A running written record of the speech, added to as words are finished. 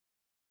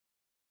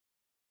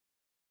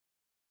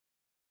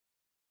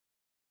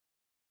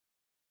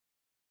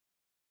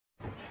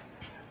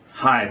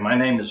Hi, my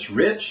name is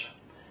Rich.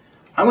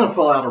 I'm going to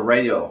pull out a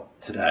radio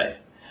today.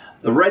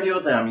 The radio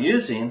that I'm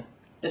using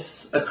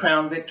is a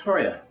Crown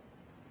Victoria.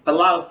 A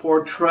lot of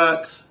Ford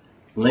trucks,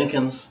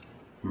 Lincolns,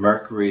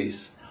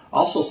 Mercurys,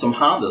 also some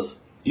Hondas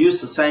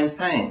use the same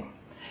thing.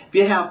 If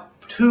you have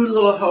two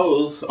little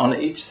hoses on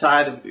each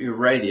side of your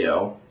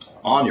radio,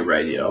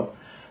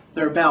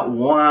 they're about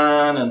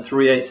 1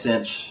 3/8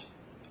 inch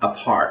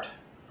apart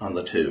on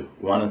the two,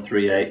 1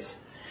 3/8.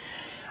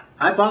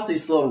 I bought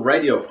these little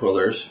radio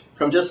pullers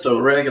from just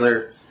a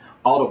regular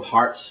auto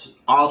parts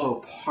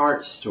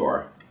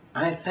store.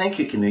 I think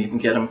you can even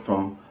get them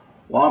from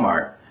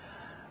Walmart.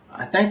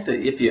 I think that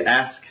if you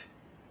ask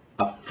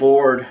a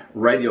Ford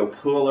radio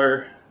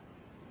puller,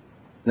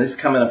 these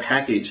come in a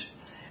package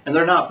and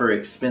they're not very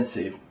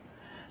expensive.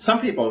 Some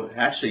people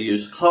actually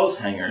use clothes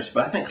hangers,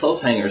 but I think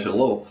clothes hangers are a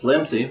little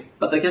flimsy,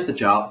 but they get the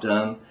job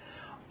done.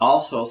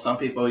 Also, some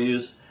people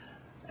use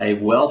a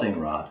welding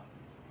rod.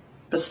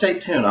 But stay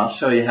tuned, I'll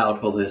show you how to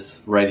pull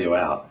this radio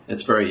out.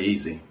 It's very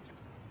easy.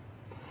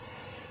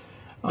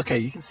 Okay,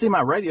 you can see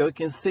my radio. You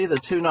can see the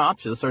two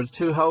notches. There's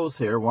two holes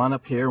here, one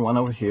up here, one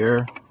over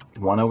here,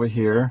 one over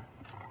here,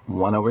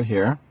 one over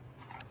here.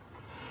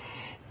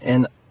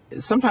 And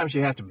sometimes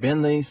you have to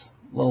bend these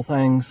little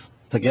things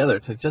together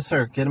to just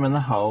sort of get them in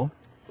the hole.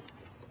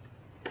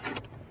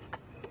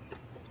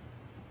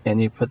 And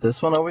you put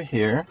this one over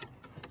here.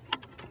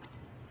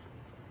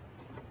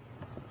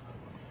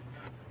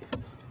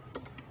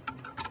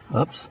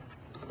 Oops.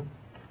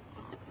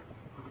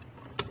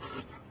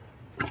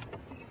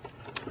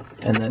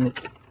 And then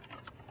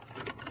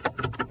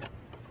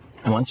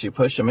once you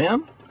push them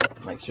in,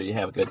 make sure you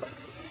have a good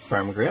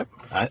firm grip.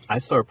 I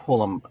sort of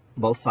pull them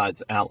both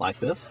sides out like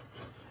this.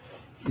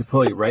 You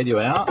pull your radio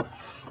out,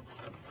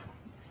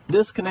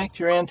 disconnect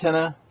your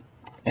antenna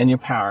and your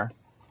power,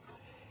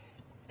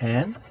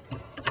 and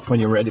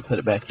when you're ready to put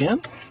it back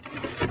in,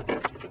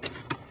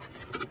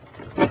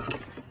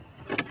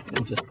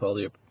 you just pull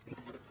your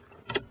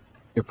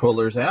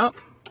pullers out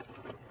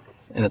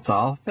and it's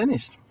all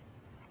finished.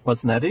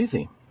 Wasn't that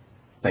easy?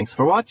 Thanks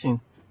for watching.